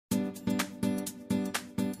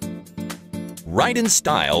Ride in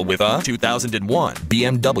style with a 2001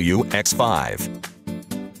 BMW X5.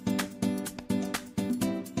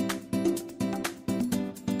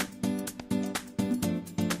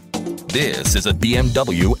 This is a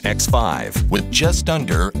BMW X5 with just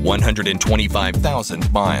under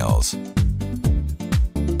 125,000 miles.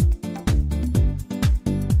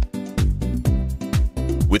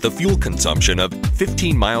 With a fuel consumption of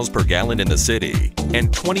 15 miles per gallon in the city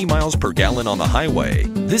and 20 miles per gallon on the highway,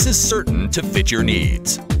 this is certain to fit your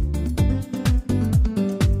needs.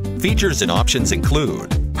 Features and options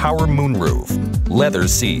include power moonroof, leather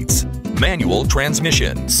seats, manual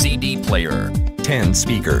transmission, CD player, 10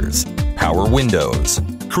 speakers, power windows,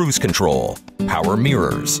 cruise control, power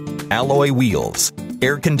mirrors, alloy wheels,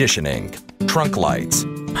 air conditioning, trunk lights,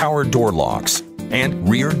 power door locks, and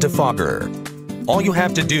rear defogger. All you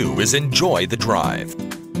have to do is enjoy the drive.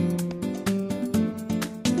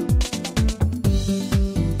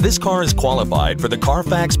 This car is qualified for the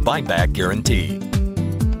Carfax buyback guarantee.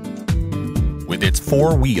 With its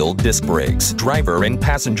 4-wheel disc brakes, driver and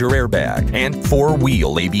passenger airbag, and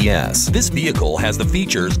 4-wheel ABS, this vehicle has the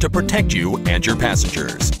features to protect you and your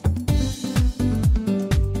passengers.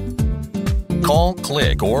 Call,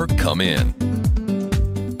 click, or come in.